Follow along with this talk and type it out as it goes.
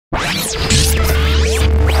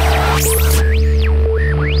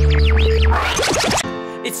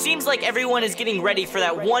It seems like everyone is getting ready for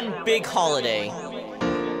that one big holiday.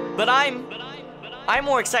 But I'm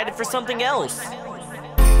more excited for something else.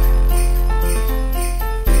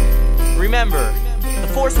 Remember, the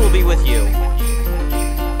Force will be with you.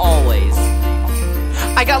 Always.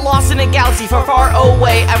 I got lost in a galaxy far, far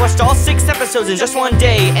away. I watched all 6 episodes in just one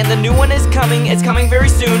day, and the new one is coming. It's coming very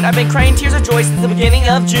soon. I've been crying tears of joy since the beginning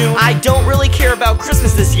of June. I don't really care about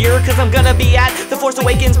Christmas this year, cause I'm gonna be at The Force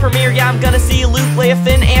Awakens premiere. Yeah, I'm gonna see Luke, Leia,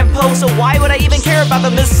 Finn, and Poe. So why would I even care about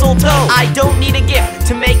the mistletoe? I don't need a gift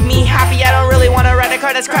to make me happy. I don't really want to write a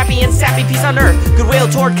card that's crappy and sappy. Peace on Earth, goodwill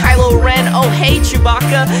toward Kylo Ren. Oh hey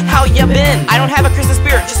Chewbacca, how ya been? I don't have a Christmas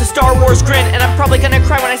spirit, just a Star Wars grin. And I'm probably gonna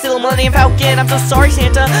cry when I see the Millennium Falcon. I'm so sorry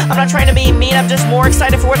Santa, I'm not trying to be mean, I'm just more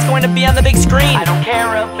excited for what's going to be on the big screen. I don't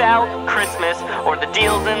care about Christmas or the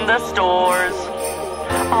deals in the stores.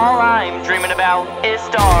 All I'm dreaming about is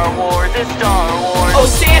Star Wars, Oh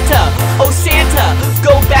Santa,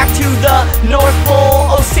 go back to the North Pole.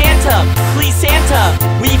 Oh Santa, please Santa,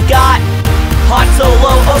 we've got Han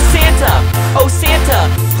Solo. Oh Santa,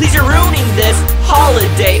 please you're ruining this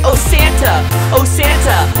holiday. Oh Santa,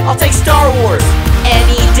 I'll take Star Wars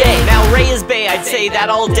any day. Now Rey is bae, I'd say that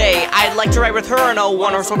all day. I'd like to ride with her on a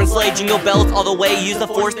one-horse open sleigh. Jingle bells all the way, use the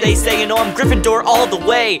Force they say. You know I'm Gryffindor all the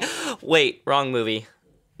way. Wait, wrong movie.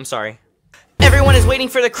 I'm sorry. Everyone is waiting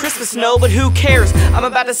for the Christmas snow, but who cares? I'm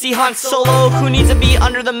about to see Han Solo. Who needs to be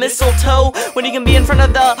under the mistletoe when he can be in front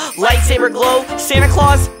of the lightsaber glow? Santa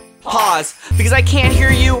Claus? Pause, because I can't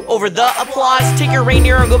hear you over the applause. Take your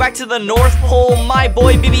reindeer and go back to the North Pole. My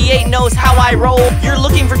boy BB-8 knows how I roll. You're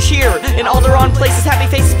looking for cheer in all the wrong places. Happy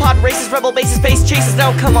faces, pod races, rebel bases, space chases.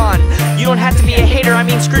 Now come on, you don't have to be a hater. I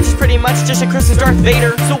mean Scrooge is pretty much just a Christmas Darth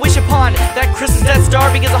Vader. So wish upon that Christmas Death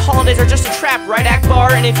Star, because the holidays are just a trap, right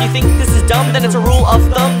Akbar? And if you think this is dumb, then it's a rule of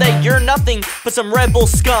thumb that you're nothing but some rebel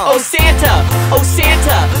scum. Oh Santa,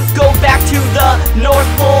 go back to the North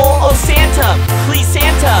Pole. Oh Santa, please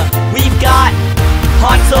Santa, we've got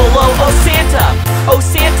Han Solo. Oh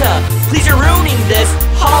Santa, please you're ruining this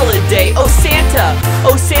holiday. Oh Santa,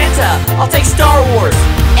 I'll take Star Wars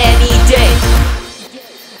any day.